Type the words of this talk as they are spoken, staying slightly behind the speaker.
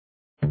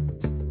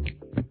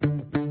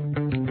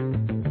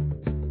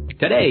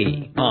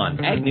Today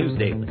on Ag News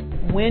Daily.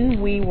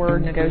 When we were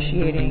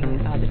negotiating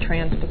the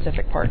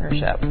Trans-Pacific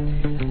Partnership,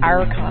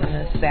 our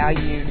economists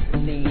valued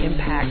the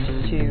impact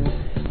to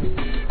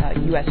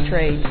U.S.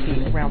 trade to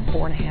be around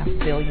 $4.5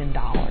 billion.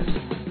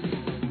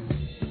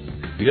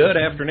 Good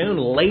afternoon,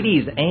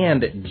 ladies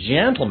and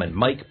gentlemen.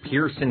 Mike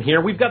Pearson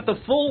here. We've got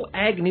the full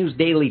Ag News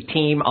Daily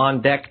team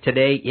on deck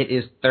today. It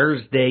is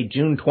Thursday,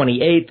 June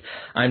 28th.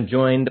 I'm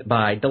joined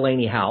by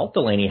Delaney Howell.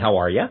 Delaney, how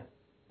are you?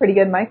 Pretty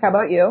good, Mike. How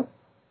about you?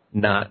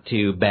 Not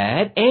too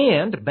bad.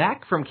 And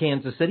back from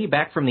Kansas City,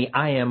 back from the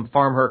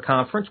FarmHer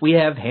Conference, we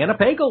have Hannah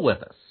Pagel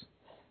with us.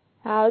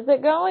 How's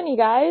it going, you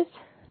guys?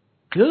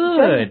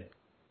 Good.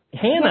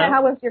 Hannah,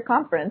 how was your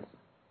conference?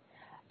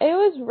 It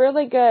was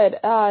really good.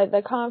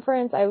 The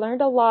conference, I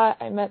learned a lot.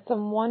 I met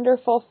some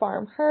wonderful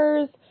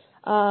FarmHers.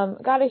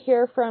 Got to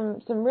hear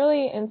from some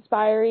really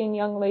inspiring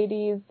young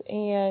ladies,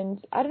 and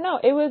I don't know,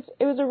 it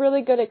was a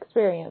really good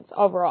experience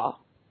overall.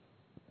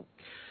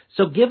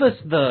 So give us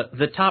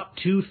the top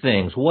two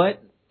things. What,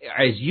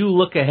 as you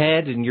look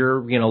ahead in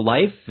your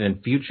life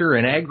and future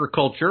in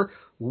agriculture,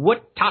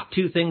 what top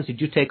two things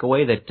did you take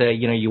away that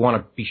you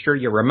want to be sure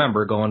you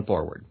remember going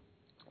forward?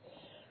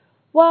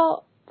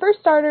 Well, for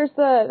starters,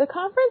 the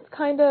conference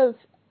kind of,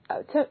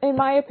 in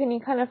my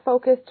opinion, kind of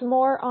focused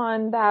more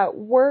on that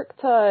work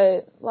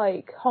to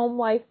home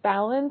life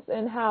balance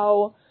and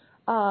how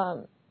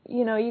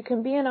you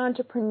can be an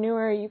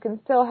entrepreneur, you can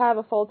still have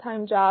a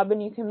full-time job,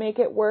 and you can make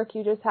it work.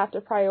 You just have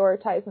to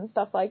prioritize and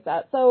stuff like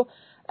that. So,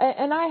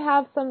 and I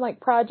have some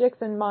projects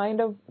in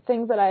mind of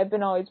things that I've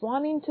been always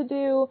wanting to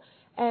do.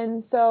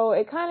 And so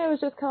it kind of was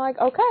just kind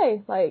of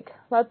okay,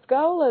 let's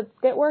go, let's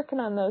get working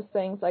on those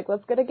things.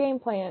 Let's get a game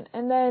plan.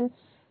 And then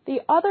the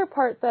other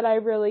part that I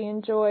really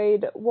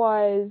enjoyed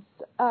was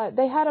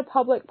they had a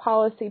public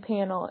policy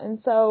panel. And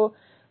so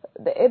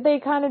they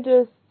kind of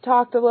just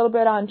talked a little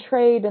bit on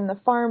trade and the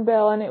farm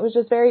bill, and it was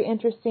just very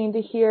interesting to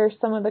hear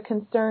some of the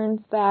concerns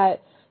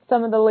that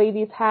some of the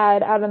ladies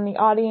had out in the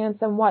audience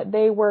and what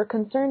they were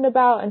concerned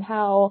about and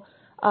how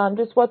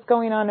just what's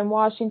going on in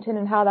Washington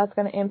and how that's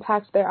going to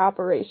impact their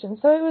operation.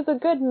 So it was a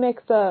good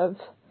mix of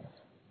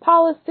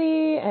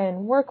policy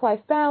and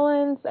work-life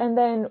balance, and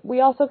then we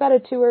also got to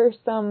tour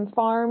some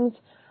farms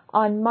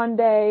on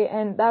Monday,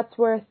 and that's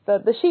where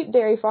the sheep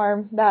dairy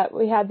farm that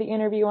we had the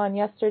interview on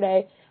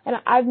yesterday. And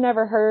I've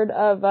never heard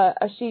of a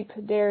sheep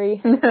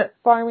dairy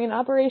farming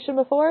operation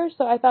before,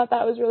 so I thought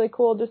that was really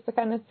cool just to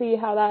kind of see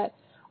how that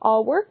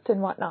all worked and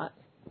whatnot.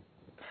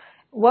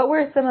 What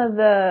were some of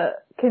the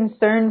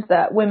concerns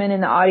that women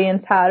in the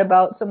audience had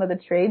about some of the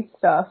trade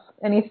stuff?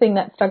 Anything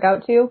that stuck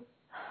out to you?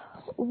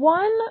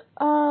 One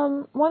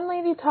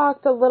lady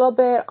talked a little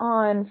bit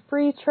on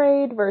free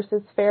trade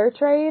versus fair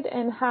trade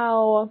and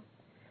how,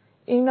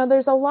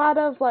 there's a lot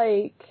of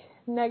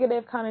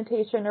negative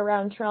connotation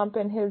around Trump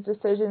and his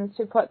decisions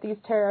to put these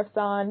tariffs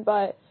on,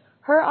 but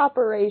her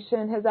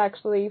operation has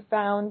actually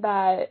found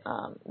that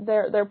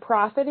they're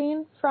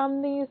profiting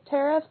from these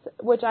tariffs,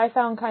 which I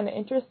found kind of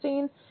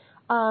interesting.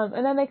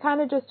 And then they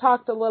kind of just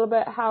talked a little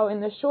bit how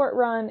in the short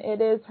run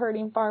it is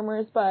hurting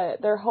farmers,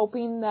 but they're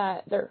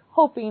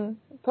hoping,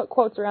 put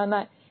quotes around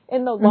that,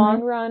 in the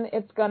long run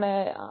it's going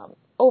to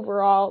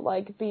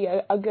overall be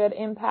a good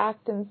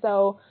impact. And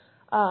so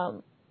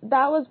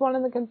that was one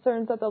of the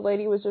concerns that the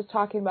lady was just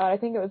talking about. I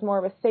think it was more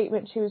of a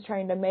statement she was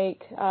trying to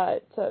make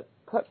to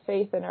put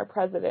faith in our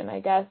president, I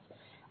guess.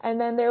 And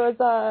then there was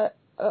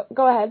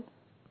go ahead.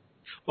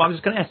 Well, I was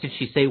going to ask, did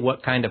she say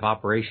what kind of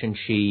operation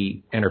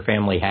she and her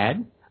family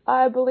had?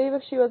 I believe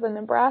if she was a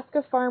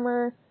Nebraska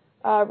farmer,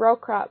 row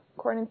crop,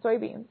 corn and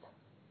soybeans.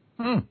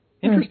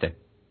 Interesting.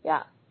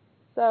 Yeah.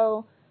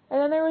 So, and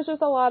then there was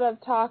just a lot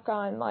of talk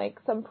on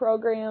some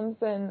programs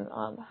and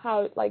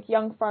how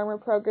young farmer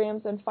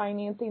programs and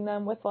financing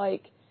them with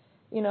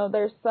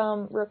there's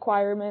some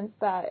requirements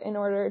that in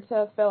order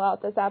to fill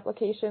out this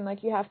application,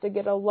 you have to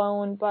get a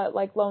loan, but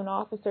loan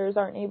officers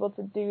aren't able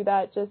to do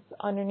that just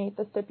underneath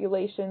the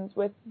stipulations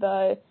with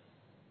the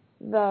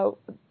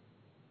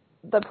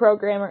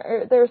program,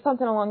 or there was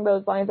something along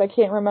those lines. I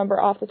can't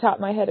remember off the top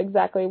of my head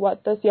exactly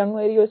what this young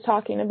lady was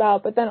talking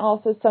about, but then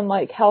also some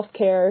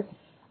healthcare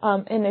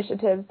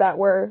initiatives that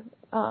were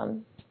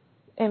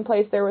in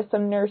place. There were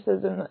some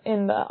nurses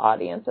in the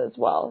audience as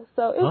well.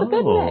 So it was a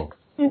good mix.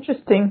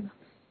 Interesting.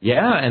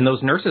 Yeah, and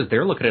those nurses,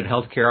 they're looking at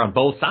healthcare on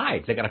both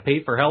sides. They got to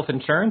pay for health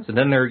insurance, and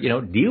then they're,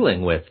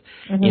 dealing with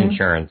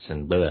insurance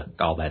and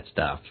all that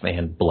stuff,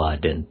 and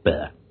blood and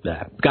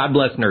God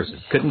bless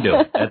nurses. Couldn't do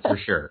it, that's for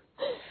sure.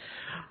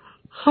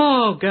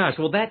 Oh, gosh.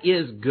 Well, that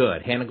is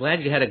good. Hannah,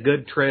 glad you had a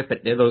good trip.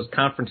 Those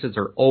conferences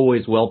are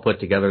always well put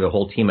together. The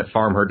whole team at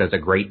FarmHer does a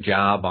great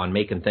job on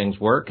making things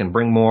work and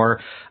bring more,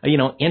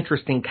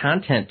 interesting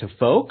content to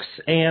folks.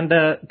 And,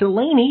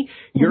 Delaney,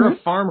 you're a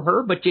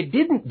FarmHer, but you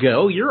didn't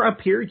go. You're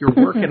up here. You're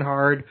working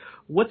hard.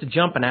 What's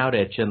jumping out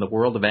at you in the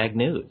world of ag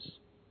news?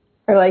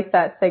 I like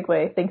that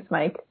segue. Thanks,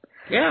 Mike.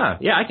 Yeah,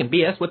 I can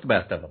BS with the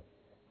best of them.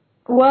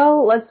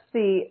 Well, let's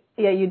see.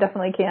 Yeah, you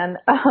definitely can.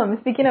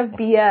 Speaking of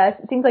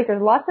BS, it seems like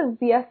there's lots of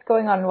BS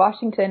going on in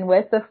Washington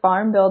with the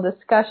Farm Bill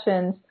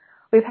discussions.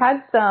 we've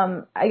had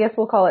some, I guess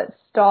we'll call it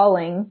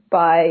stalling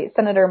by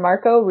Senator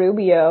Marco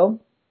Rubio.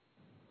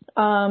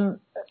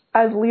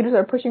 As leaders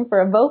are pushing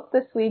for a vote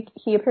this week,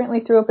 he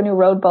apparently threw up a new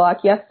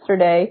roadblock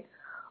yesterday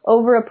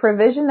over a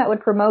provision that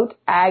would promote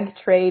ag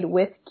trade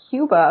with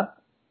Cuba.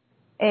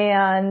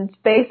 And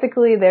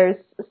basically there's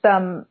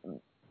some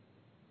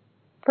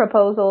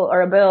proposal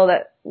or a bill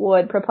that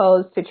would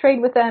propose to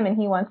trade with them, and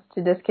he wants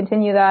to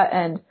discontinue that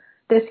and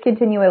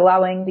discontinue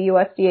allowing the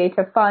USDA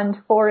to fund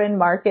foreign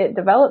market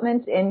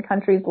development in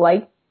countries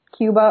like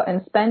Cuba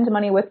and spend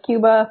money with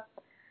Cuba.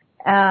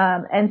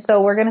 And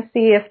so we're going to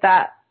see if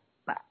that,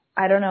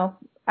 I don't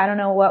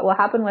know what will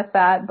happen with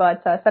that,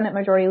 but Senate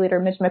Majority Leader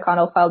Mitch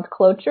McConnell filed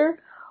cloture,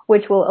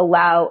 which will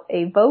allow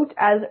a vote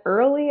as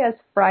early as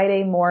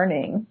Friday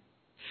morning.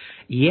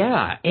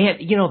 Yeah, and,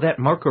 that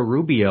Marco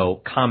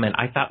Rubio comment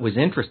I thought was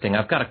interesting.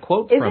 I've got a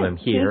quote from him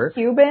here. Is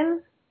he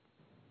Cuban?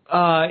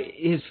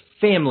 His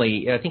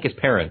family, I think his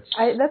parents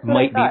that's what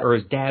might I thought. be, or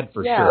his dad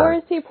for Yeah. sure. Or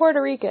is he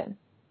Puerto Rican?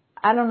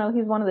 I don't know.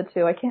 He's one of the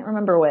two. I can't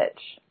remember which.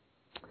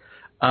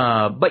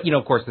 But,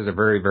 of course, there's a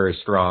very, very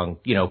strong,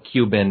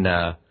 Cuban,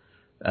 not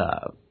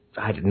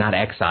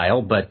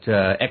exile, but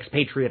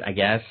expatriate, I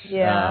guess.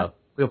 Yeah.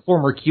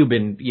 Former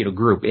Cuban,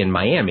 group in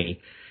Miami.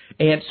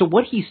 And so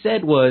what he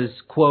said was,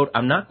 quote,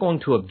 "I'm not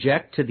going to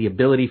object to the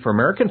ability for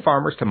American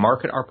farmers to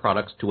market our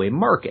products to a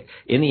market.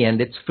 In the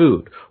end, it's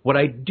food. What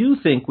I do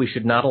think we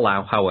should not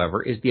allow,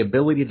 however, is the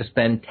ability to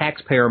spend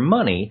taxpayer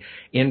money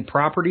in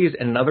properties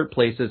and other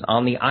places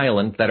on the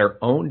island that are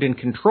owned and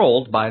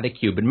controlled by the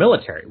Cuban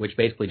military," which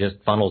basically just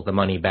funnels the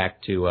money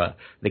back to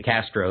the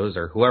Castros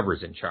or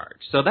whoever's in charge.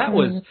 So that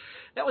was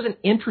an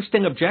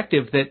interesting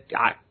objective that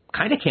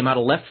kind of came out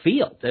of left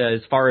field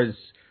as far as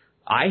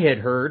I had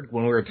heard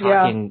when we were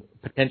talking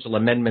potential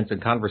amendments and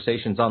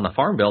conversations on the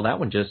Farm Bill. That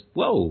one just,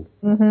 whoa.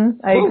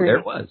 I agree. There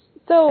it was.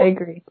 So, I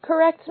agree.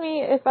 Correct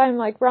me if I'm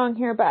wrong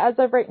here, but as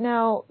of right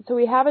now, so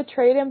we have a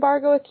trade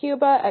embargo with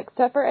Cuba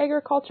except for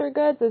agriculture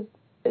goods.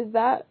 Is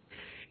that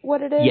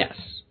what it is? Yes.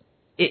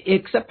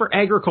 Except for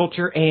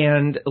agriculture,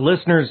 and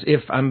listeners,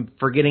 if I'm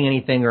forgetting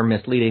anything or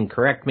misleading,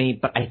 correct me,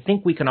 but I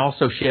think we can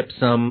also ship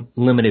some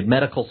limited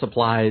medical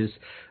supplies,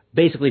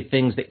 basically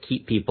things that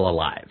keep people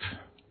alive.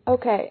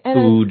 Okay. And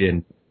food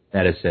and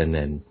medicine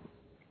and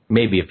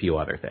maybe a few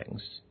other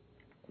things.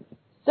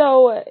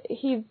 So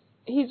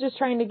he's just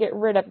trying to get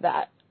rid of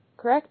that,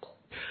 correct?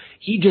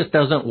 He just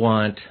doesn't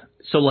want,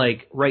 so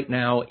right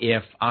now,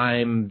 if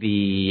I'm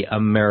the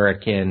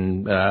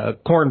American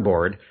corn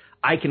board,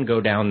 I can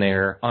go down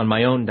there on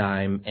my own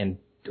dime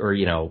or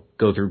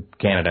go through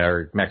Canada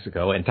or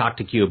Mexico and talk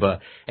to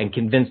Cuba and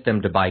convince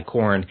them to buy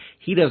corn.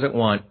 He doesn't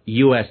want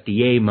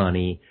USDA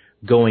money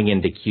going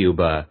into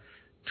Cuba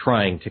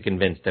trying to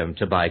convince them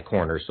to buy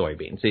corn or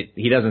soybeans.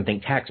 He doesn't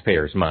think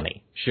taxpayers'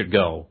 money should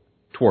go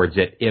towards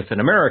it. If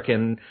an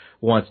American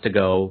wants to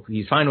go,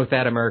 he's fine with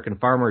that. American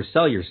farmers,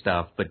 sell your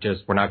stuff, but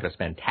just we're not going to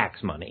spend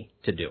tax money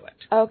to do it.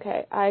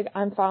 Okay,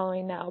 I'm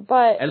following now.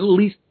 But at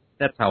least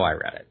that's how I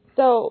read it.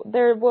 So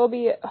there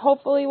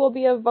hopefully will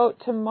be a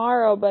vote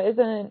tomorrow, but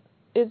isn't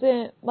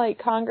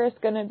Congress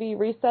going to be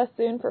recessed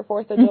soon for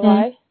 4th of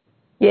July?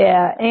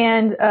 Yeah,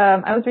 and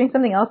I was reading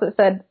something else that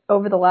said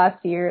over the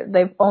last year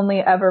they've only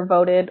ever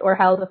voted or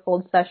held a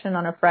full session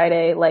on a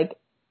Friday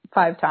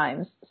 5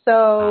 times.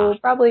 So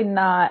probably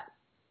not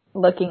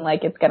looking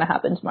like it's going to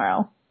happen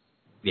tomorrow.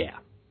 Yeah.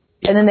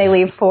 And then they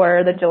leave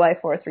for the July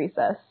 4th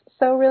recess.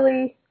 So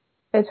really,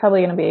 it's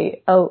probably going to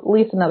be at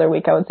least another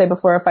week, I would say,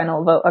 before a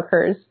final vote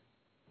occurs.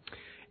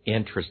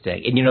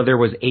 Interesting. And, there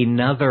was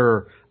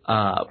another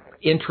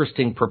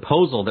interesting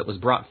proposal that was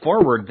brought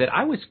forward that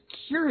I was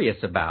curious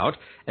about,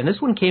 and this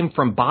one came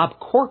from Bob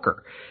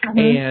Corker.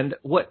 And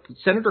what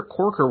Senator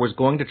Corker was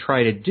going to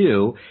try to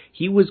do,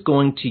 he was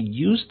going to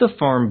use the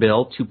Farm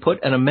Bill to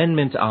put an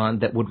amendment on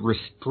that would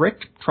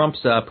restrict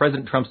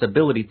President Trump's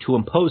ability to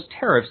impose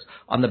tariffs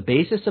on the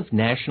basis of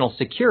national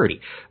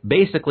security.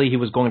 Basically, he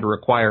was going to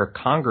require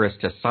Congress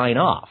to sign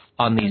off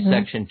on these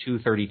Section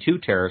 232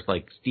 tariffs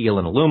like steel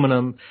and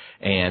aluminum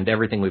and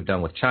everything we've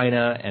done with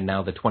China, and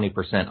now the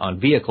 20% on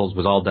vehicles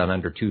was all done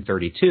under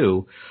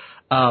 232.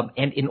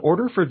 And in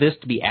order for this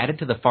to be added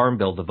to the Farm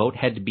Bill, the vote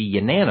had to be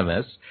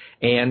unanimous,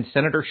 and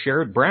Senator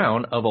Sherrod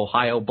Brown of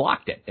Ohio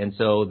blocked it. And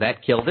so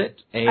that killed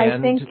it.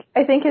 And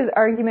I think his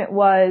argument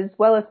was,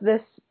 well, if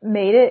this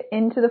made it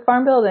into the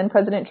Farm Bill, then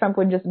President Trump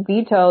would just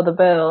veto the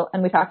bill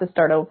and we'd have to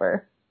start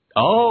over.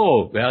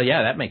 Oh, well,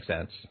 yeah, that makes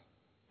sense.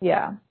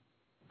 Yeah.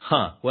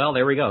 Huh. Well,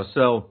 there we go.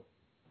 So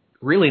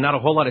really not a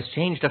whole lot has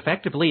changed.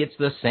 Effectively, it's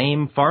the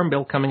same Farm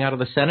Bill coming out of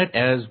the Senate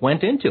as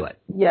went into it.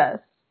 Yes.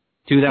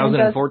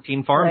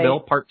 2014 Farm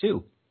Bill, Part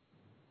 2.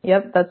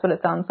 Yep, that's what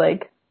it sounds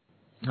like.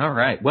 All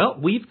right. Well,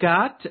 we've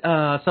got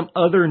some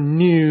other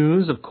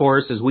news, of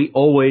course, as we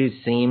always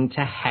seem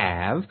to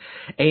have.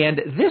 And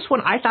this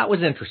one I thought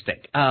was interesting.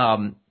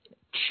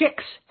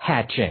 Chicks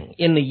hatching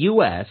in the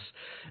U.S.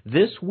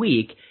 this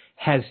week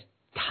has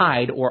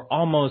tied or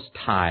almost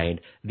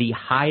tied the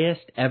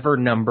highest ever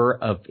number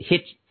of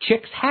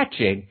chicks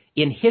hatching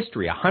in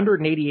history.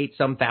 188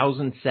 some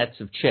thousand sets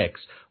of chicks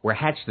were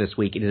hatched this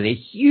week. It is a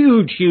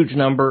huge, huge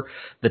number,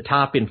 the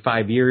top in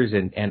 5 years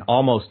and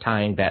almost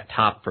tying that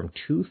top from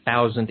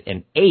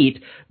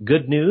 2008.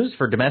 Good news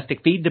for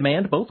domestic feed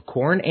demand, both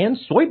corn and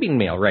soybean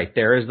meal right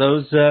there as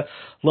those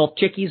little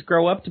chickies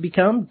grow up to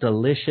become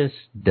delicious,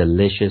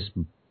 delicious,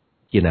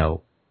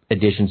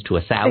 additions to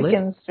a salad.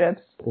 Chicken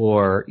strips.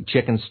 Or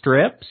chicken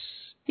strips.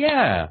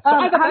 Yeah. So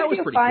I thought that was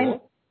pretty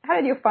cool. How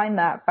did you find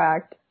that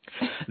fact?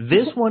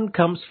 This one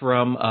comes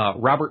from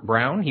Robert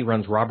Brown. He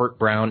runs Robert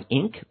Brown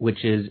Inc.,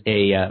 which is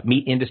a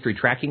meat industry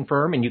tracking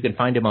firm, and you can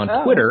find him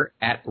on Twitter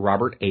at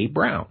Robert A.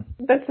 Brown.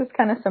 That's just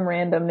kind of some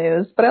random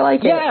news, but I like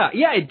it.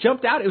 Yeah, it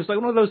jumped out. It was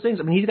like one of those things.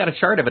 I mean, he's got a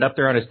chart of it up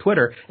there on his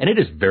Twitter, and it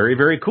is very,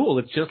 very cool.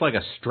 It's just like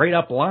a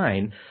straight-up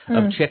line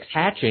of chicks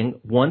hatching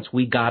once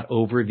we got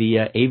over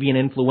the avian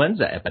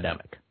influenza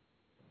epidemic.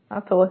 I'll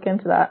have to look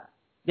into that.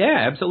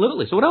 Yeah,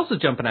 absolutely. So what else is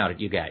jumping out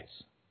at you guys?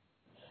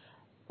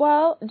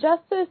 Well,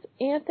 Justice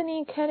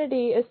Anthony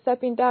Kennedy is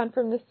stepping down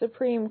from the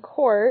Supreme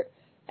Court,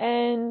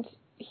 and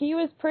he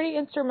was pretty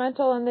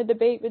instrumental in the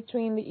debate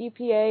between the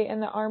EPA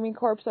and the Army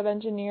Corps of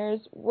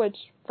Engineers, which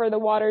for the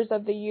waters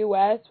of the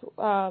U.S.,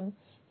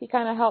 he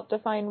kind of helped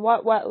define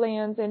what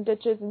wetlands and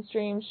ditches and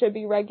streams should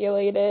be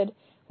regulated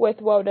with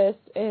WOTUS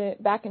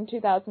back in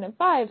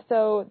 2005.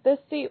 So this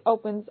seat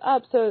opens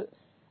up. So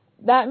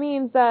that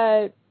means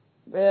that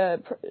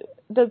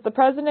does the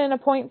president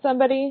appoint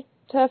somebody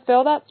to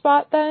fill that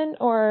spot then,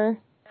 or?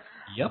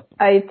 Yep.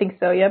 I think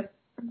so, yep.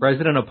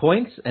 President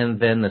appoints, and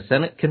then the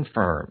Senate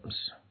confirms.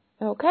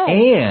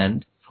 Okay.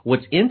 And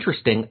what's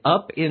interesting,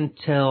 up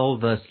until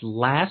the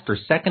last or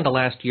second to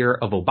last year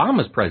of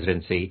Obama's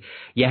presidency,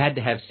 you had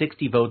to have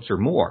 60 votes or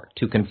more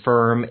to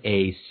confirm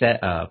a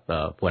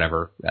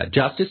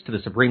justice to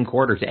the Supreme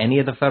Court or to any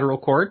of the federal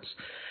courts.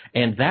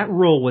 And that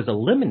rule was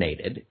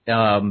eliminated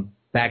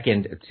back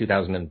in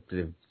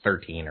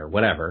 2013 or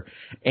whatever.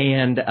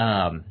 And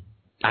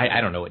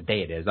I don't know what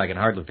day it is. I can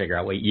hardly figure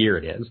out what year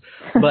it is.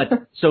 But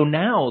so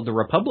now the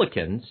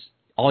Republicans,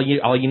 all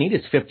you need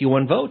is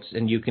 51 votes,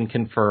 and you can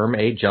confirm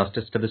a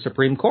justice to the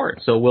Supreme Court.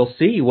 So we'll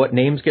see what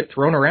names get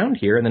thrown around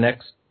here in the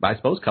next, I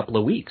suppose, couple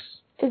of weeks.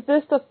 Is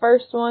this the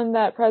first one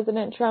that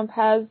President Trump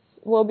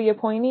will be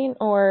appointing,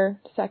 or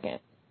second?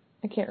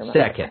 I can't remember.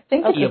 Second. I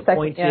think he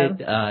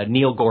appointed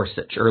Neil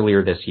Gorsuch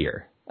earlier this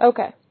year.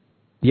 Okay.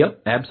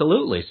 Yep,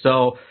 absolutely.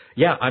 So,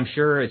 yeah, I'm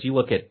sure as you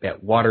look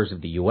at waters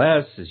of the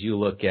U.S., as you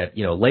look at,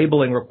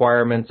 labeling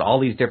requirements, all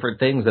these different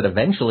things that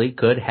eventually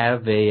could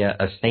have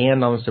a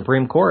stand on the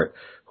Supreme Court,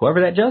 whoever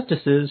that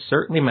justice is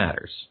certainly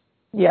matters.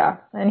 Yeah,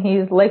 and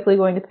he's likely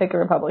going to pick a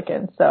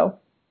Republican, so.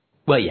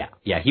 Well, yeah,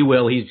 he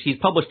will. He's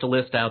published a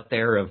list out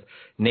there of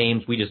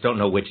names. We just don't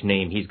know which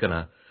name he's going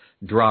to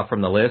draw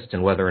from the list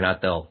and whether or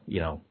not they'll,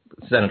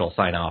 Senate will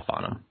sign off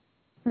on him.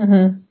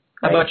 Mm-hmm.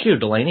 How about you,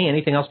 Delaney?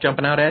 Anything else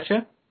jumping out at you?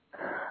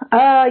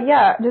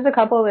 Yeah, just a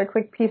couple other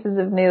quick pieces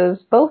of news,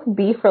 both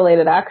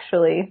beef-related,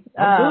 actually.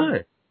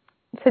 Good.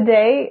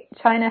 Today,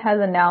 China has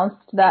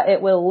announced that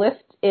it will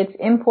lift its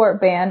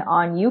import ban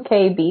on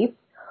UK beef,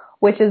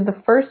 which is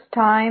the first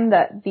time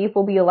that beef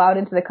will be allowed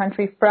into the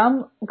country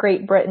from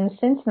Great Britain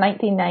since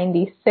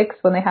 1996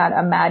 when they had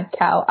a mad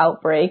cow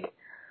outbreak.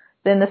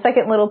 Then the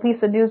second little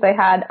piece of news I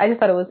just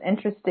thought it was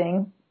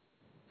interesting.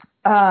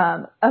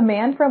 A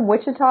man from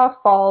Wichita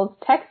Falls,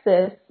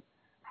 Texas,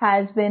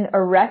 has been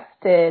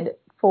arrested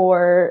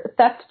for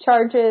theft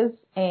charges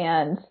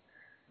and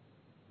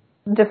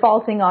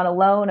defaulting on a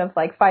loan of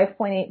like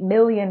 $5.8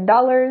 million.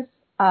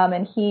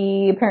 And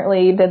he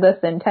apparently did this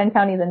in 10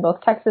 counties in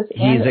both Texas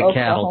and Oklahoma. He's a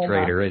cattle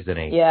trader, isn't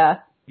he? Yeah.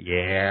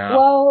 Yeah.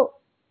 Well,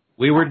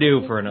 we were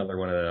due for another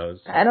one of those.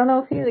 I don't know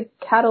if he's a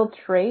cattle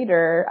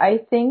trader. I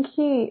think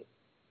he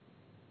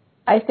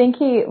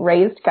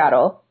raised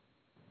cattle.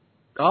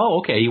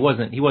 Oh, okay. He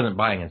wasn't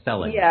buying and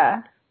selling.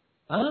 Yeah.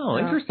 Oh,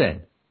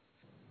 interesting.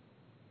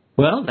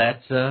 Well,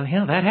 that's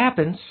that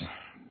happens.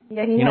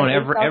 Yeah,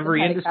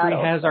 every industry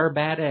has our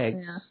bad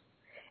eggs. Yeah.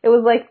 It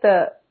was like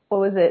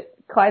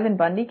Clive and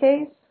Bundy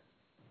case?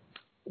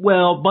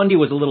 Well, Bundy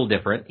was a little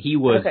different. He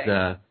was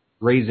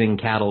raising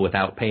cattle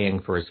without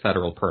paying for his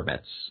federal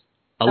permits.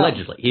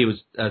 Allegedly. He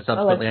was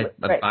subsequently,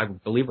 I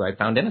believe,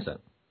 found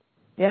innocent.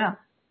 Yeah.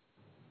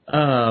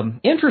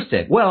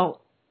 Interesting.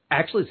 Well,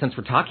 actually, since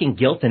we're talking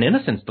guilt and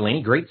innocence,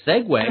 Delaney, great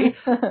segue.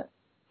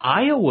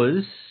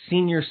 Iowa's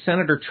senior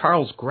Senator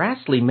Charles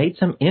Grassley made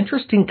some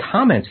interesting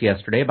comments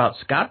yesterday about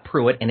Scott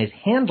Pruitt and his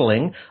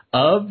handling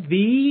of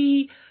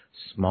the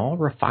small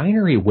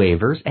refinery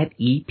waivers at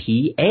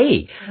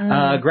EPA.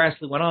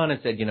 Grassley went on and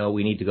said,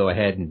 we need to go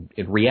ahead and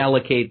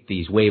reallocate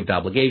these waived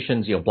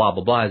obligations, blah,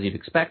 blah, blah, as you'd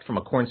expect from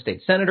a corn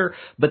state senator.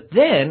 But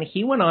then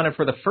he went on and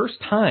for the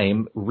first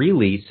time,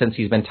 really, since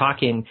he's been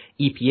talking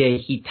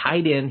EPA, he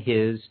tied in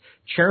his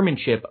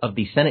chairmanship of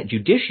the Senate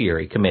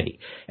Judiciary Committee.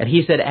 And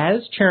he said,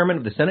 as chairman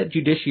of the Senate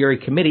Judiciary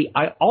Committee,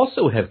 I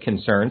also have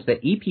concerns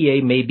that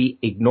EPA may be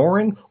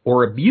ignoring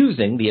or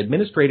abusing the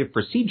Administrative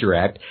Procedure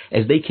Act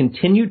as they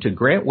continue to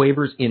grant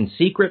waivers in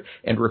secret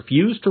and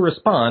refuse to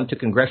respond to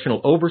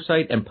congressional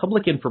oversight and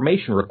public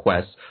information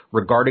requests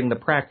regarding the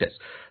practice.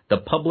 The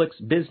public's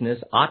business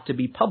ought to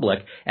be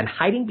public, and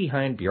hiding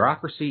behind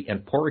bureaucracy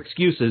and poor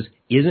excuses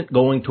isn't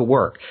going to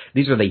work.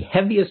 These are the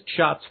heaviest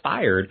shots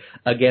fired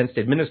against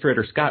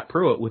Administrator Scott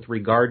Pruitt with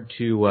regard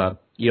to,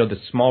 the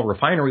small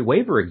refinery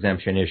waiver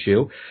exemption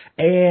issue.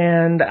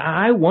 And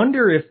I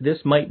wonder if this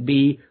might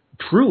be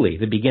truly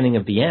the beginning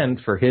of the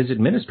end for his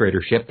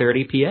administratorship there at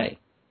EPA.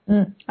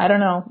 I don't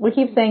know. We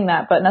keep saying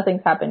that, but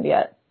nothing's happened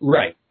yet.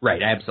 Right,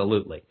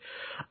 absolutely.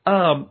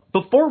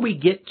 Before we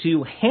get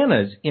to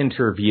Hannah's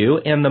interview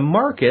and the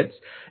markets,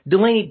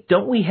 Delaney,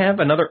 don't we have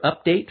another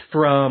update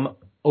from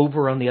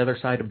over on the other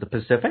side of the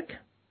Pacific?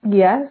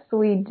 Yes,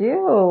 we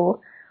do.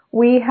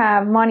 We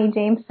have Monty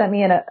James sent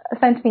me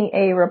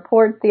a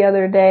report the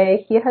other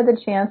day. He had the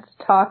chance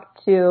to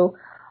talk to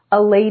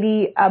a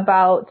lady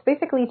about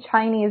basically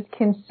Chinese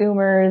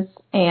consumers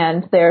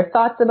and their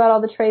thoughts about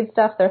all the trade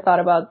stuff, their thought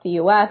about the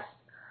U.S.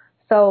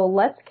 So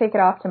let's kick it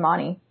off to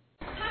Monty.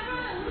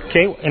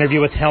 Okay,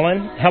 interview with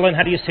Helen. Helen,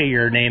 how do you say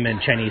your name in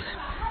Chinese?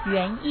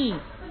 Yuan Yi.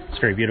 It's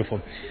very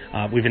beautiful.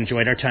 We've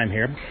enjoyed our time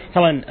here.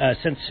 Helen,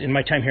 since in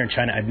my time here in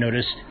China, I've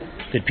noticed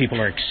that people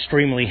are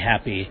extremely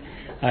happy.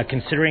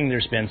 Considering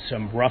there's been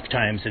some rough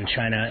times in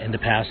China in the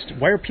past,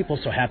 why are people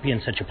so happy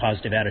and such a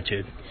positive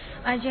attitude?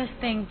 I just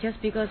think just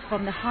because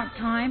from the hard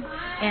time,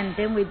 and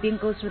then we've been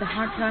go through the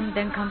hard time,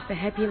 then comes the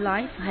happy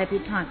life, happy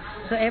time.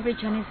 So every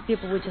Chinese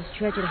people will just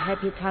treasure the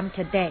happy time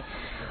today.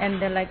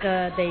 And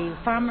the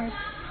farmers,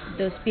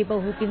 those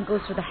people who've been go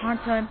through the hard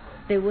time,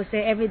 they will say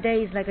every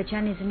day is like a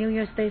Chinese New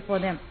Year's Day for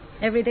them.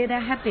 Every day they're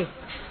happy.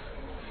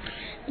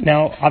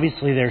 Now,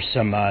 obviously, there's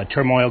some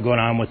turmoil going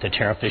on with the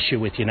tariff issue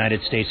with the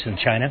United States and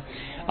China.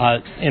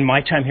 In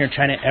my time here in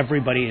China,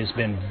 everybody has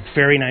been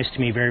very nice to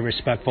me, very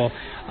respectful.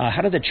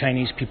 How do the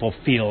Chinese people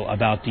feel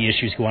about the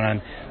issues going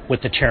on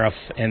with the tariff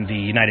in the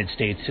United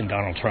States and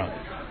Donald Trump?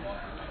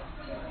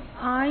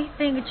 I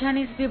think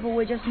Chinese people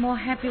were just more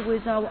happy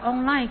with our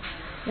own life.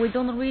 We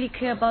don't really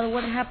care about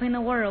what happens in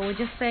the world. We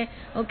just say,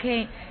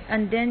 okay,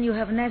 and then you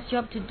have a nice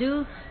job to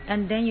do,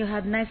 and then you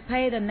have nice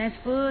pay, and nice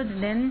food,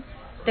 and then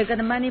they got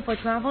the money for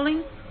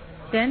traveling.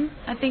 Then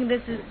I think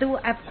this is,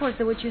 of course,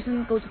 they will choose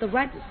to go to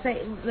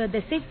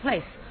the safe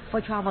place for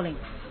traveling.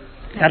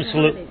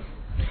 Absolutely.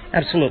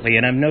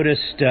 And I've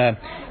noticed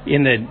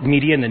in the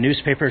media, in the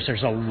newspapers,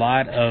 there's a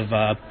lot of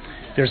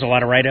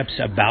write-ups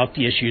about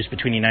the issues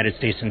between the United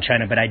States and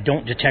China, but I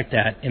don't detect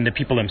that in the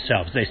people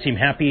themselves. They seem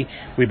happy.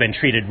 We've been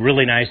treated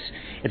really nice.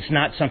 It's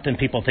not something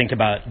people think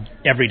about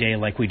every day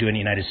like we do in the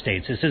United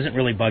States. This isn't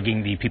really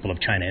bugging the people of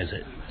China, is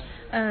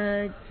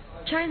it?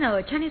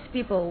 Chinese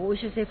people, we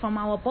should say from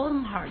our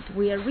bottom heart,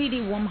 we are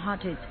really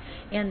warm-hearted,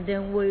 and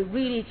then we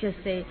really just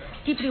say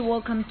deeply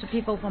welcome to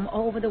people from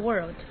all over the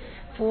world.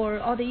 For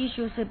all the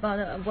issues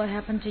about what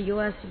happened to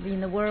U.S.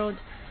 in the world,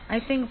 I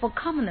think for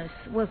commoners,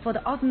 for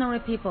the ordinary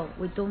people,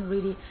 we don't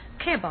really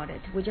care about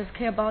it. We just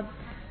care about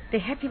the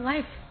happy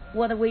life.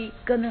 What are you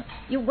gonna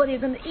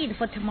eat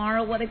for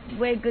tomorrow? Where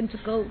are you going to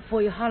go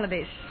for your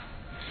holidays?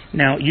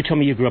 Now, you told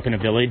me you grew up in a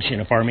village, in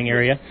a farming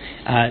area.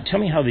 Tell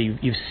me how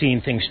you've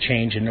seen things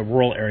change in the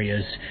rural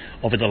areas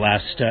over the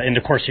in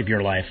the course of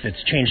your life.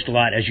 It's changed a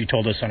lot, as you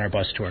told us on our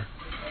bus tour.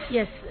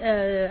 Yes,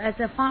 as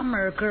a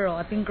farmer girl,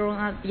 I've been growing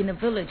up in a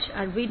village.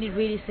 I really,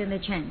 really seen the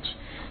change.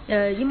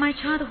 In my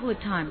childhood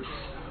time,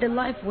 the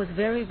life was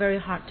very, very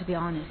hard, to be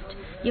honest.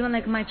 Even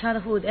like my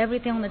childhood,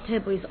 everything on the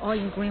table is all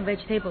in green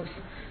vegetables.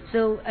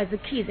 So as a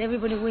kid,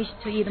 everybody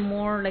wished to eat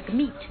more like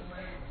meat.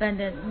 And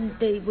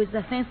with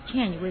the things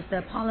change, with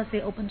the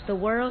policy open to the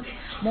world,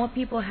 more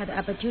people had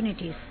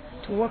opportunities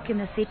to work in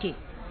the city,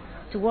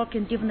 to work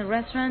in different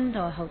restaurants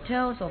or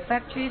hotels or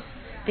factories.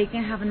 They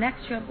can have an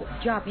extra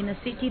job in the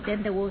city,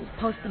 then they will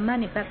post the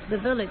money back to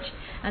the village.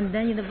 And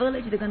then in the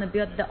village, they're going to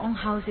build their own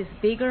houses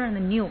bigger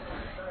and new.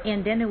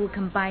 And then they will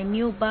buy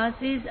new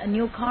buses,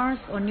 new cars,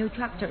 or new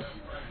tractors.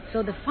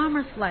 So the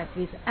farmer's life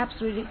is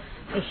absolutely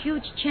a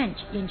huge change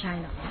in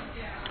China.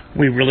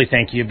 We really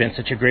thank you. You've been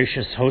such a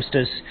gracious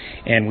hostess,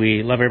 and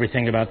we love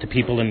everything about the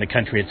people and the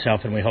country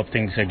itself, and we hope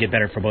things get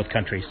better for both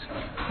countries.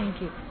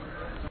 Thank you.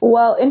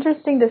 Well,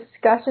 interesting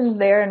discussions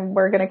there, and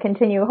we're going to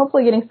continue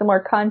hopefully getting some more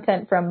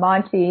content from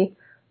Monty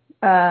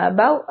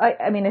about, I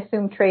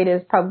assume trade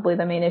is probably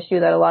the main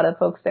issue that a lot of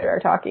folks there are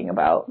talking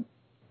about.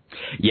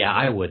 Yeah,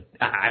 I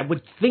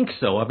would think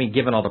so. I mean,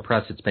 given all the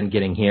press it's been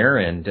getting here,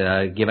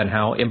 and given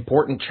how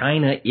important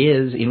China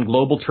is in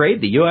global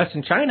trade, the U.S.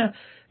 and China,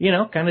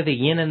 kind of the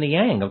yin and the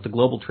yang of the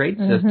global trade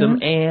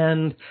system,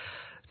 and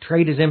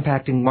trade is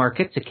impacting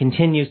markets. It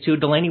continues to.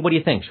 Delaney, what do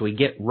you think? Should we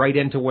get right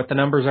into what the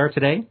numbers are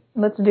today?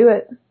 Let's do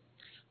it.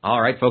 All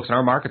right, folks, and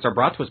our markets are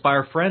brought to us by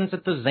our friends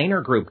at the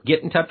Zahner Group.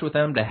 Get in touch with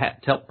them to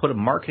help put a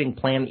marketing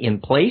plan in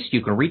place.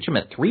 You can reach them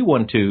at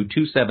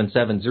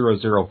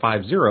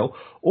 312-277-0050,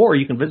 or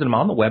you can visit them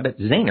on the web at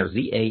Zahner,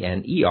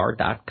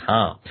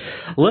 ZANER.com.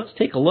 Let's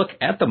take a look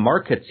at the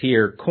markets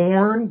here.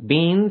 Corn,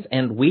 beans,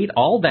 and wheat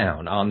all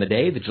down on the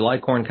day. The July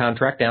corn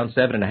contract down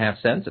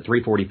 7.5 cents at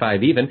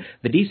 3.45 even.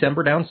 The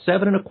December down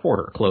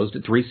 7.25, closed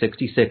at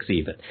 3.66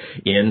 even.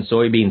 In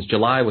soybeans,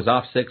 July was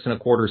off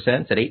 6.25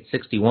 cents at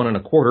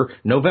 8.61 1/4.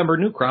 November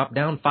new crop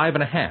down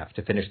 5.5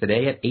 to finish the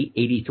day at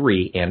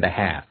 8.83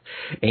 1/2.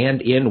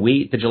 And in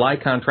wheat, the July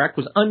contract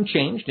was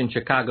unchanged in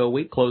Chicago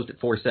wheat, closed at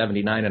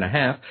 4.79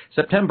 1/2.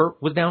 September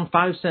was down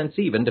 5 cents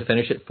even to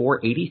finish at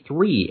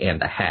 4.83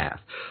 1/2.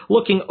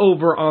 Looking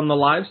over on the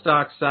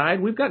livestock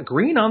side, we've got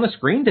green on the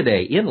screen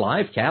today. In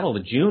live cattle, the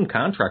June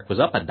contract was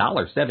up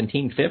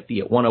 $1.1750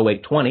 at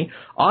 108.20.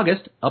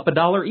 August up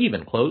 $1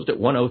 even, closed at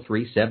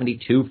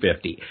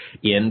 103.7250.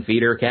 In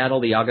feeder cattle,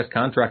 the August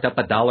contract up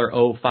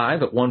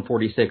 $1.05 at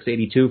 146.8250.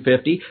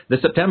 The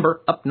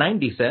September up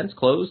 90 cents,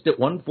 closed at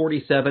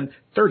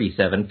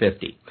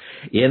 147.3750.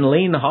 In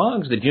lean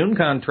hogs, the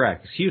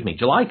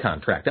July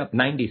contract up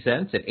 90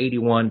 cents at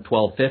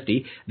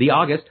 81.1250. The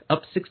August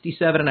up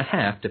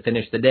 67.5 to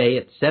finish the day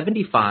at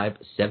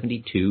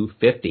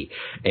 75.7250.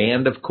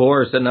 And of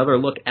course, another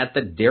look at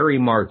the dairy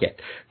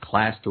market.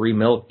 Class 3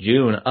 milk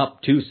June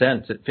up 2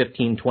 cents at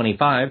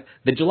 15.25.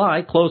 The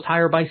July closed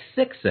higher by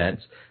 6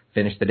 cents,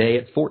 finished the day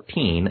at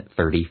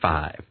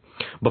 14.35.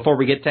 Before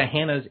we get to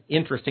Hannah's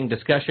interesting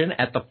discussion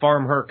at the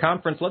FarmHer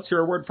Conference, let's hear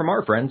a word from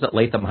our friends at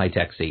Latham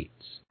High-Tech Seeds.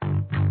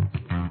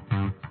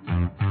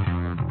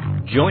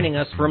 Joining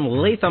us from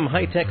Latham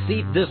High-Tech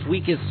Seeds this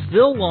week is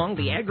Phil Long,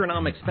 the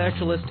agronomic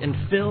specialist. And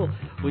Phil,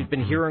 we've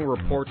been hearing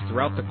reports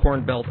throughout the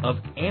Corn Belt of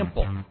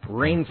ample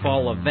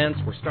rainfall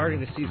events. We're starting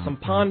to see some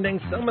ponding.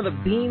 Some of the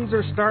beans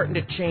are starting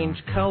to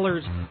change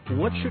colors.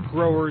 What should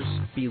growers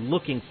be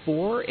looking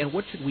for, and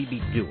what should we be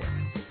doing?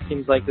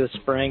 Seems like this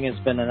spring has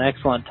been an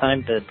excellent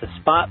time to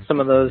spot some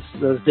of those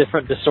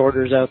different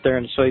disorders out there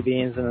in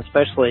soybeans, and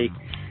especially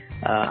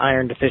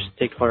iron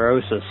deficiency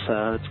chlorosis.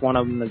 It's one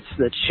of them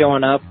that's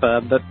showing up,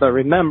 but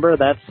remember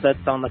that's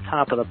on the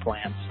top of the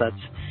plants.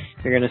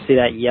 You're going to see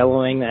that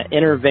yellowing, that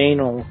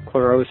interveinal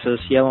chlorosis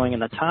yellowing in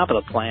the top of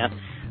the plant,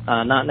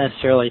 not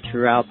necessarily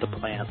throughout the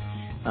plant.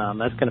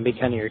 That's going to be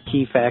kind of your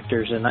key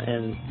factors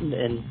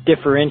in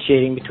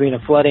differentiating between a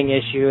flooding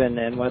issue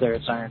and whether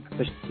it's iron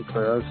deficiency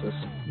chlorosis.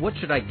 What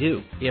should I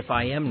do if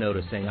I am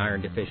noticing iron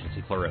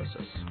deficiency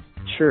chlorosis?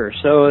 Sure.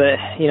 So,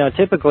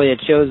 typically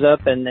it shows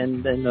up in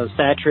those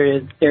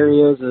saturated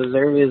areas, those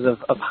areas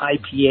of high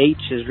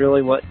pH is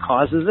really what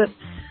causes it.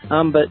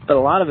 But a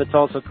lot of it's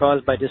also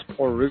caused by just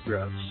poor root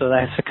growth. So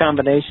that's a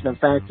combination of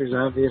factors,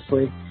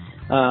 obviously.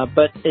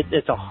 But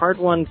it's a hard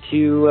one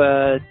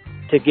to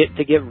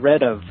get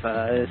rid of,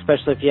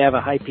 especially if you have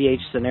a high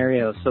pH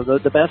scenario. So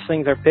the best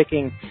things are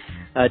picking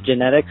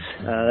genetics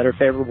that are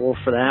favorable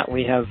for that.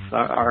 We have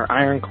our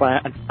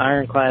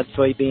ironclad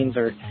soybeans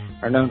are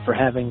known for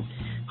having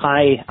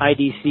high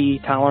IDC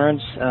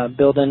tolerance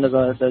built into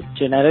the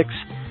genetics.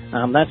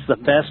 That's the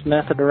best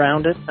method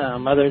around it.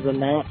 Other than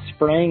that,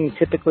 spraying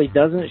typically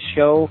doesn't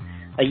show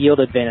a yield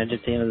advantage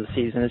at the end of the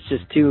season. It's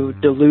just too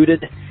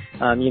diluted.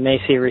 You may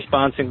see a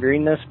response in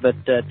greenness, but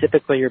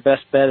typically your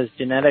best bet is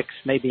genetics,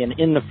 maybe an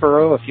in the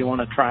furrow if you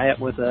want to try it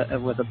with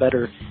a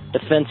better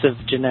defensive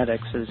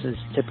genetics is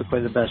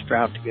typically the best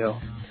route to go.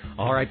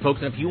 All right,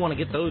 folks, and if you want to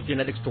get those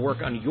genetics to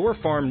work on your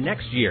farm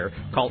next year,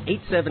 call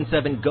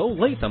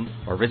 877-GO-LATHAM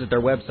or visit their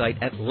website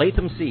at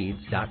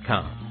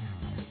lathamseeds.com.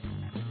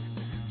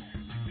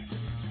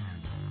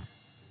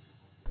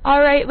 All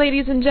right,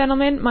 ladies and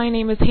gentlemen, my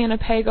name is Hannah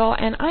Pagel,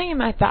 and I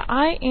am at the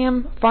I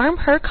Am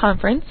FarmHer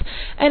Conference,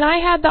 and I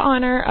had the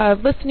honor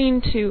of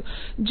listening to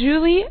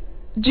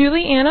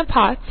Juliana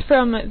Potts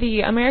from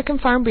the American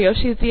Farm Bureau.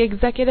 She's the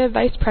Executive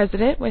Vice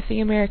President with the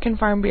American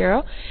Farm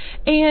Bureau,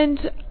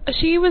 and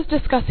she was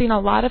discussing a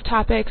lot of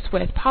topics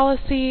with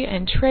policy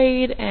and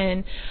trade.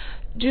 And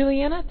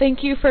Juliana,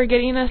 thank you for coming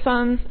on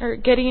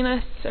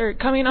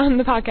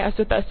the podcast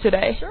with us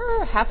today.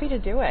 Sure, happy to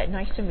do it.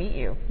 Nice to meet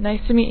you.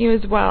 Nice to meet you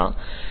as well.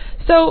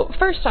 So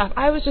first off,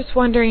 I was just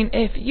wondering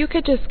if you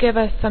could just give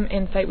us some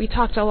insight. We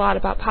talked a lot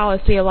about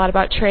policy, a lot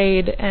about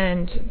trade,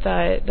 and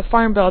the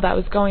farm bill that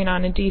was going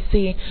on in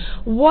D.C.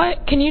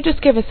 Can you just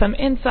give us some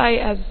insight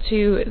as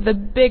to the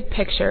big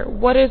picture?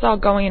 What is all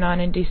going on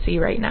in D.C.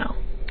 right now?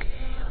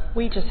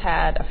 We just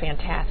had a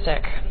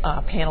fantastic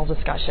panel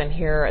discussion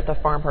here at the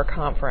FarmHer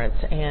Conference,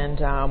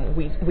 and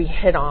we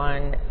hit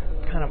on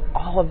kind of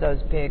all of those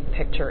big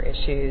picture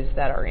issues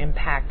that are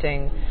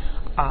impacting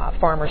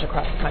farmers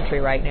across the country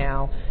right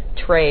now.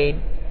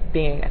 Trade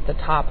being at the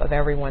top of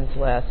everyone's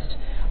list,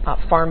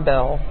 farm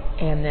bill,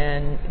 and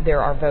then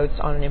there are votes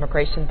on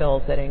immigration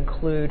bills that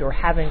include or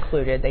have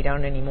included, they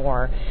don't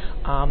anymore,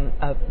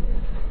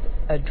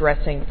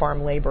 addressing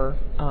farm labor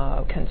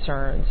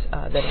concerns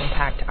that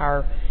impact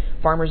our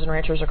farmers and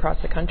ranchers across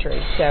the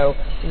country. So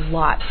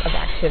lots of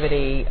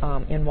activity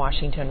in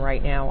Washington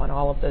right now on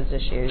all of those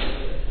issues.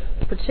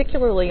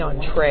 particularly on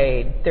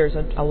trade, there's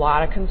a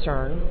lot of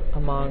concern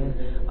among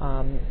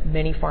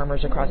many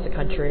farmers across the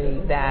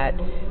country that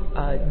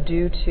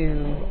due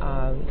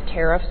to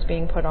tariffs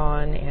being put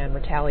on and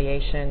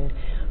retaliation,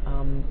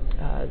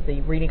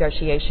 the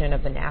renegotiation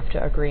of the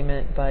NAFTA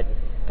agreement, but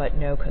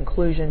no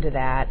conclusion to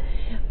that,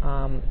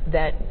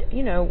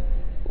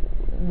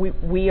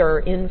 we are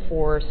in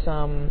for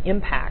some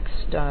impacts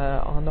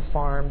on the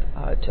farm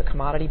to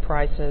commodity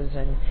prices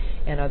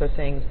and other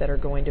things that are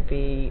going to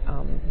be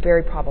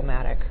very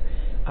problematic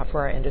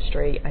for our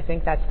industry. I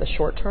think that's the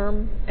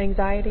short-term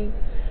anxiety.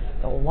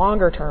 The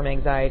longer-term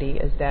anxiety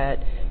is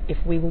that if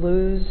we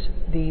lose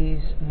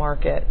these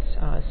markets,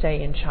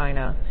 say in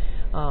China,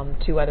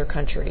 to other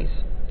countries,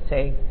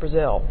 say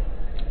Brazil,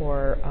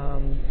 or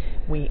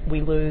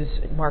we lose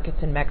markets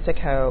in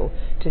Mexico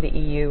to the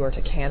EU or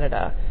to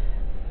Canada,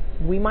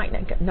 we might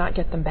not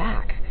get them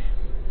back.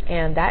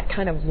 And that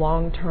kind of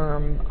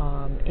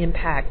long-term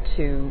impact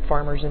to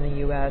farmers in the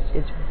U.S.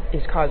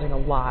 is causing a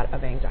lot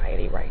of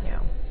anxiety right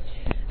now.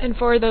 And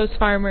for those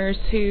farmers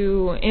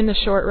who, in the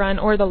short run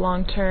or the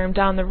long term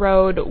down the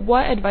road,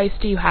 what advice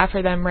do you have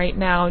for them right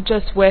now,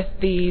 just with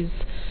these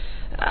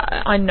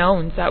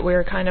unknowns that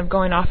we're kind of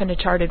going off into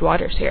charted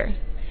waters here?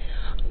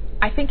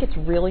 I think it's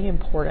really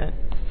important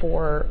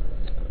for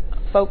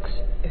folks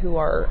who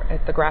are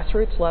at the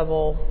grassroots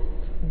level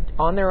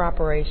on their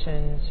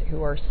operations,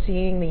 who are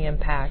seeing the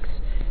impacts,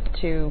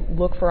 to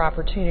look for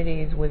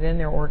opportunities within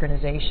their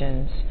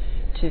organizations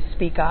to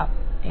speak up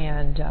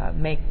and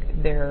make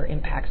their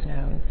impacts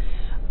known.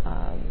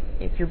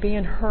 If you're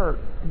being hurt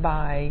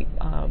by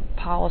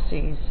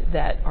policies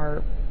that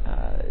are,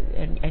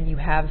 and you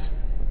have,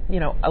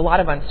 a lot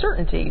of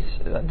uncertainties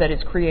that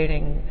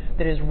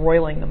is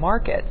roiling the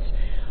markets,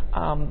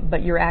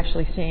 but you're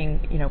actually seeing,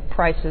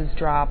 prices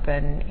drop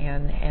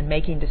and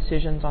making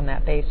decisions on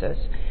that basis.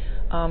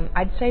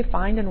 I'd say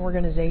find an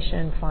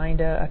organization,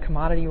 find a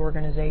commodity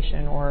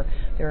organization, or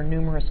there are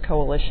numerous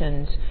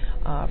coalitions.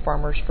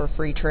 Farmers for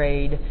Free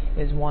Trade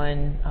is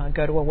one.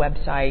 Go to a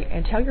website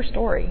and tell your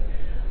story.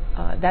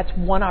 That's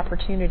one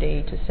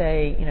opportunity to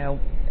say,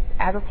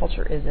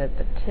 agriculture is at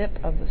the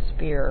tip of the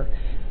spear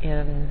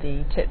in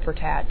the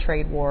tit-for-tat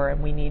trade war,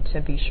 and we need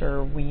to be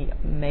sure we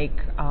make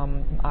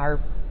our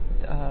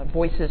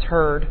voices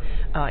heard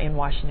in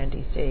Washington,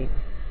 D.C.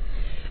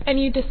 And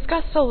you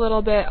discussed a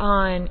little bit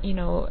on,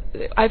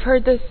 I've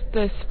heard this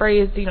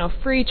phrase,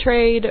 free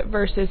trade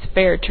versus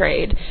fair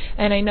trade.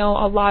 And I know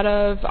a lot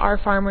of our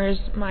farmers,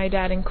 my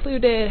dad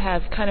included,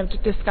 have kind of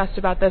discussed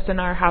about this in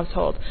our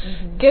household.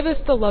 Mm-hmm. Give us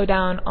the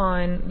lowdown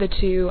on the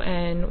two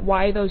and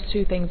why those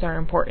two things are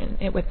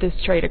important with this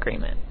trade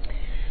agreement.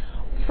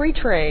 Free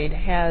trade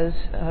has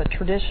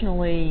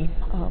traditionally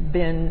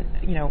been,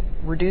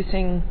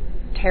 reducing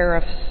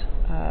tariffs,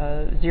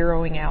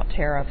 zeroing out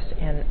tariffs,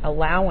 and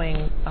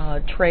allowing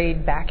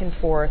trade back and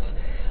forth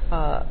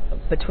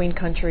between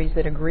countries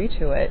that agree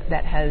to it,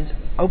 that has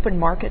opened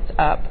markets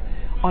up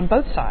on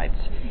both sides.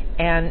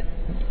 And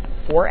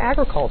for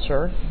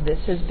agriculture, this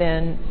has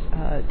been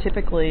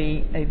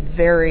typically a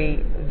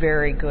very,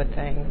 very good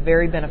thing,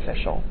 very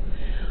beneficial.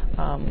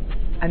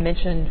 I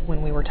mentioned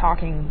when we were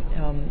talking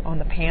on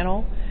the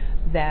panel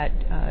that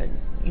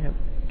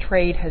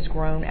trade has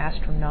grown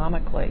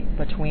astronomically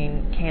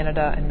between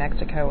Canada and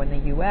Mexico and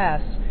the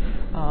U.S.,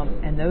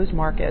 and those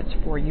markets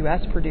for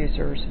U.S.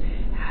 producers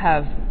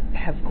have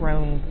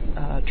grown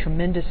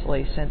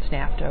tremendously since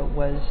NAFTA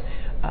was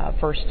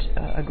first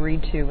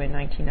agreed to in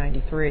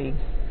 1993,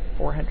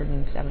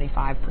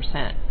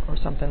 475% or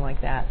something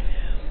like that.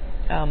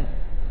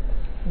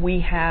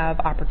 We have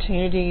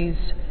opportunities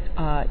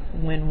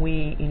when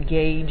we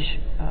engage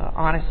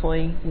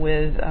honestly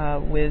with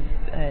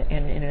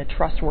and in a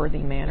trustworthy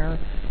manner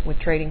with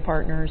trading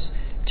partners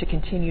to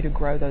continue to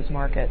grow those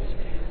markets.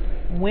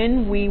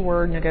 When we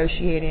were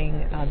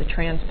negotiating the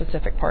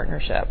Trans-Pacific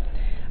Partnership,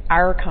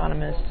 our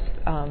economists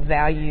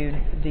valued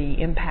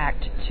the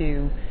impact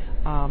to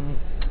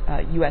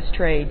U.S.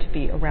 trade to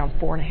be around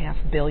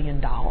 $4.5 billion.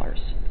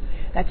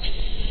 That's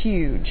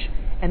huge.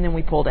 And then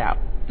we pulled out.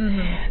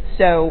 Mm-hmm.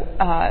 So,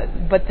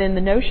 but then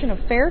the notion of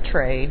fair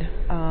trade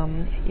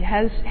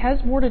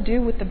has more to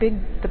do with the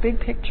big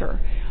picture.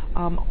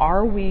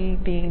 Are we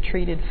being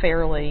treated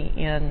fairly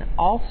in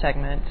all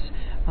segments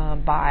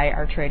by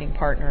our trading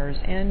partners?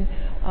 And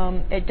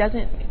it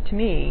doesn't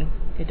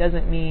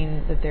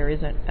mean that there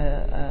isn't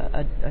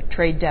a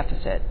trade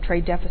deficit.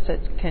 Trade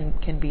deficits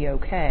can be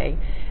okay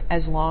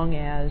as long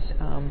as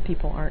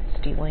people aren't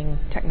stealing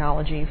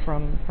technology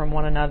from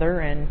one another,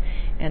 and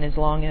as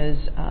long as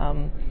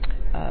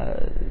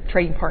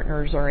trading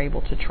partners are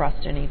able to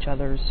trust in each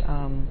other's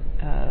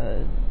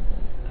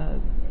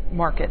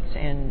markets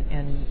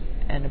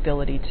and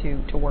ability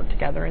to work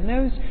together. And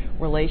those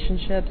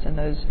relationships and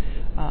those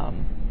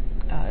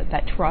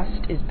that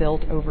trust is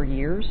built over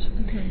years,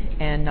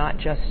 mm-hmm. and not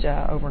just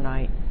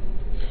overnight.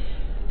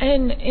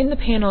 And in the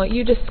panel,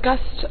 you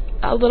discussed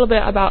a little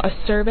bit about a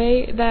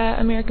survey that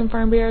American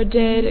Farm Bureau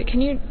did.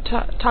 Can you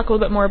talk a little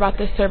bit more about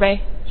this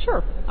survey?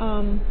 Sure.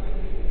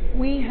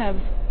 We have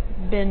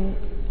been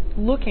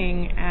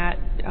looking at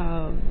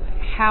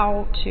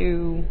how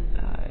to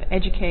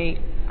educate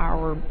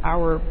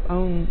our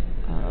own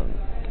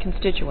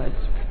constituents,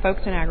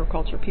 folks in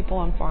agriculture, people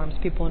on farms,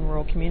 people in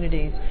rural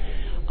communities,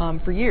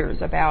 for years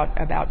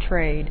about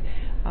trade.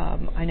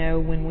 I know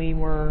when we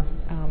were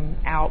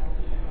out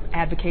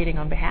advocating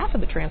on behalf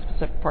of the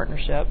Trans-Pacific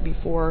Partnership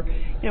before,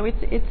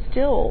 it's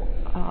still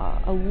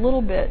a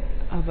little bit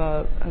of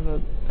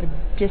a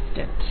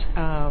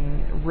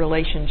distant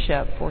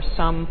relationship for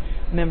some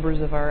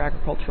members of our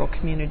agricultural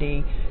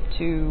community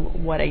to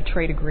what a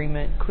trade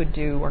agreement could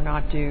do or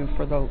not do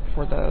for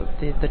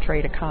the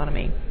trade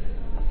economy.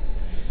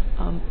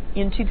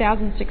 In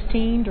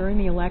 2016, during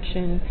the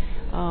election,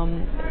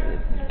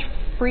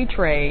 free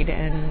trade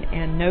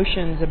and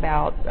notions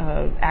about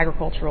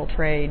agricultural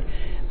trade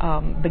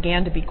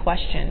began to be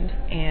questioned,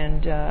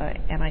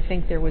 and I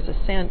think there was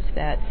a sense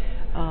that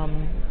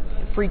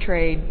free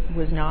trade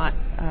was not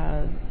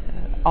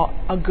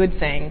a good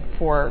thing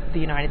for the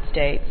United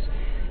States.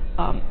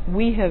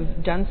 We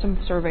have done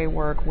some survey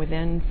work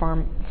within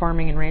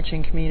farming and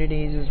ranching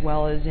communities as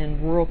well as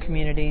in rural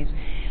communities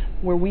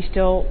where we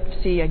still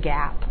see a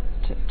gap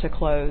to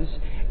close.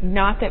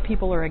 Not that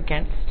people are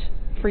against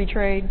free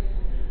trade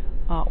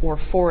or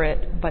for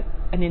it, but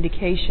an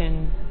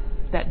indication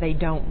that they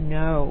don't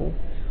know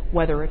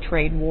whether a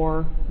trade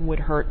war would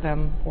hurt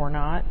them or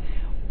not,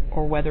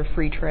 or whether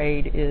free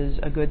trade is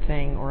a good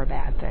thing or a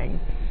bad thing.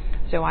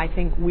 So I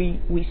think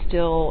we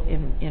still,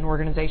 in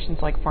organizations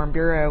like Farm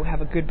Bureau,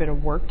 have a good bit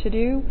of work to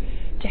do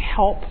to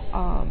help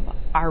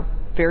our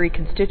very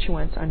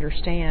constituents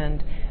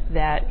understand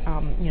that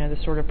the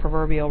sort of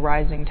proverbial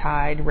rising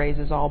tide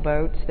raises all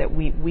boats, that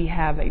we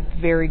have a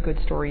very good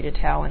story to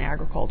tell in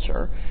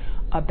agriculture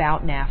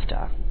about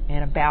NAFTA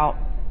and about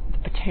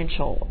the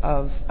potential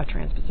of a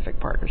Trans-Pacific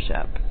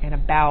Partnership and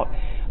about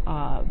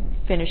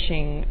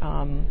finishing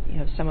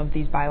some of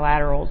these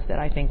bilaterals that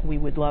I think we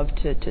would love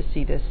to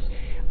see this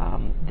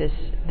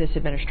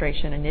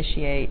administration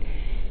initiate.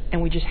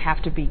 And we just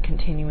have to be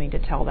continuing to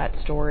tell that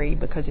story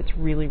because it's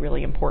really,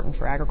 really important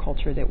for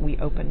agriculture that we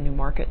open new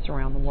markets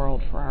around the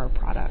world for our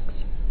products.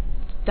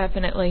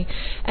 Definitely.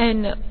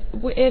 And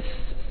if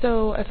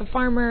a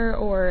farmer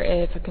or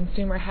if a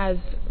consumer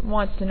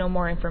wants to know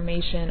more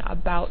information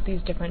about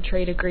these different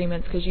trade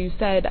agreements, because you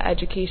said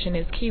education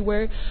is key,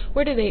 where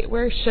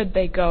should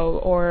they go,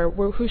 or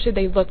who should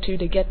they look to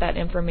get that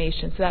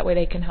information so that way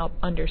they can help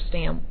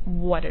understand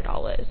what it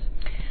all is?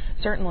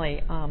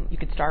 Certainly, you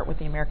could start with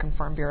the American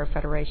Farm Bureau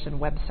Federation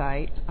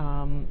website.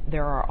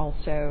 There are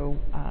also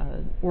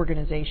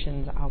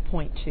organizations I'll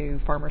point to: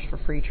 Farmers for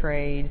Free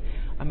Trade,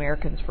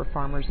 Americans for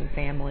Farmers and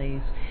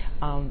Families.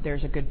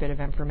 There's a good bit of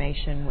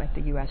information with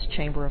the U.S.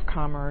 Chamber of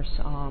Commerce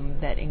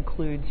that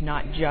includes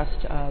not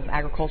just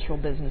agricultural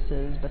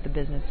businesses, but the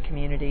business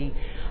community,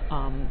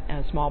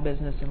 small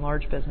business and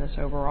large business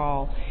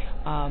overall.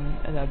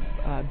 The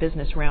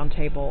Business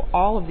Roundtable.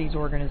 All of these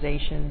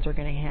organizations are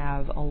going to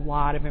have a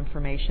lot of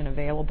information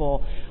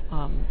available,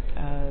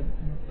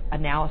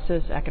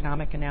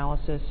 economic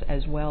analysis,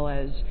 as well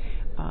as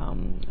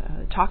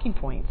talking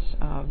points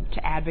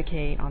to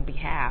advocate on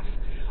behalf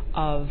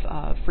of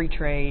free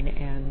trade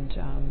and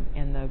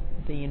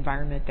the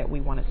environment that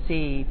we want to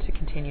see to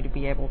continue to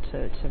be able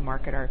to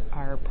market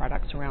our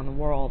products around the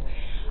world.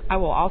 I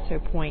will also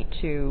point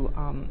to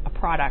a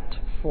product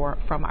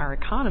from our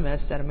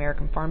economists at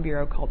American Farm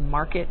Bureau called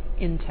Market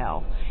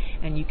Intel,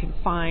 and you can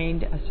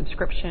find a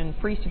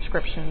free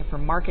subscription for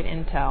Market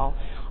Intel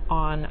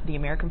on the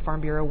American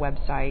Farm Bureau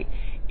website.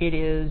 It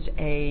is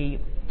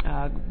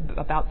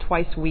about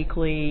twice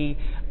weekly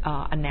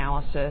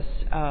analysis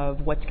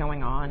of what's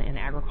going on in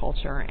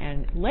agriculture.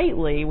 And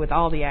lately, with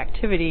all the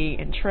activity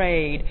in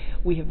trade,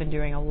 we have been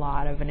doing a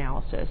lot of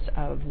analysis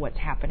of what's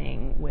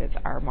happening with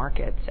our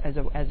markets as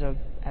a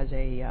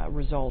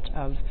result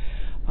of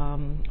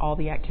all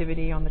the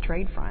activity on the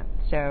trade front.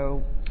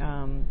 So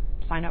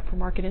sign up for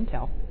Market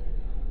Intel.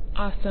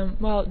 Awesome.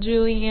 Well,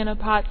 Julie Anna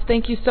Potts,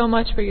 thank you so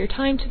much for your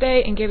time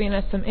today and giving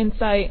us some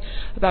insight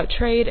about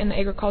trade and the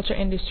agriculture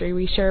industry.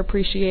 We sure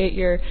appreciate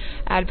your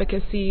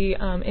advocacy,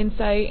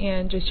 insight,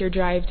 and just your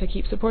drive to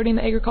keep supporting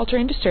the agriculture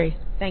industry.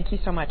 Thank you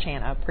so much,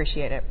 Anna.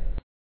 Appreciate it.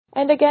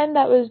 And again,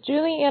 that was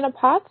Julie Anna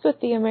Potts with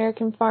the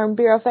American Farm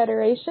Bureau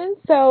Federation.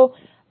 So,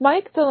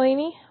 Mike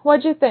Delaney,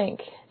 what'd you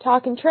think?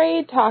 Talking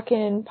trade,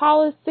 talking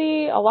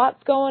policy, a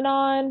lot's going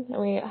on,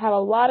 and we have a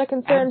lot of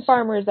concerned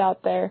farmers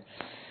out there.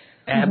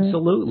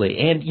 Absolutely.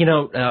 And,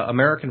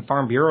 American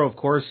Farm Bureau, of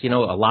course, a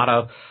lot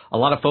of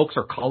folks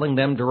are calling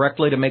them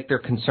directly to make their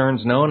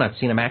concerns known. I've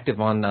seen them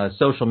active on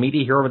social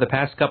media here over the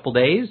past couple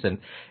days. And,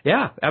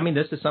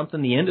 this is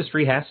something the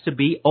industry has to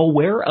be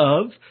aware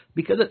of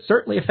because it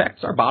certainly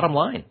affects our bottom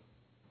line.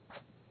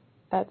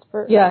 That's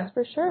for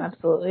sure.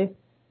 Absolutely.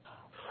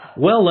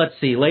 Well, let's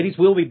see. Ladies,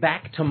 we'll be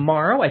back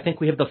tomorrow. I think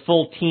we have the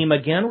full team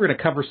again. We're going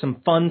to cover some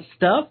fun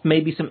stuff,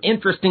 maybe some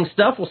interesting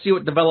stuff. We'll see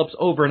what develops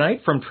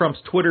overnight from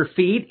Trump's Twitter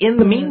feed. In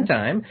the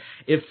meantime,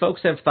 if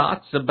folks have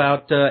thoughts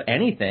about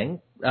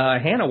anything,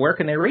 Hannah, where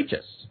can they reach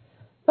us?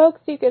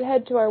 Folks, you could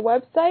head to our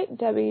website,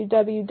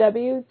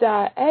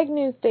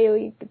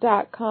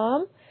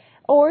 www.agnewsdaily.com,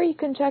 Or you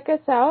can check us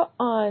out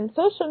on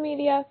social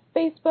media,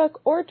 Facebook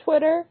or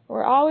Twitter.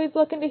 We're always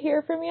looking to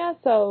hear from you,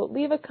 so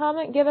leave a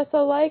comment, give us a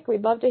like.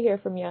 We'd love to hear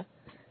from you.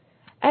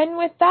 And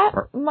with that,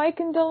 Mike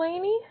and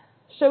Delaney,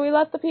 shall we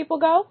let the people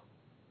go?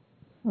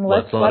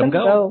 Let's let them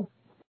go.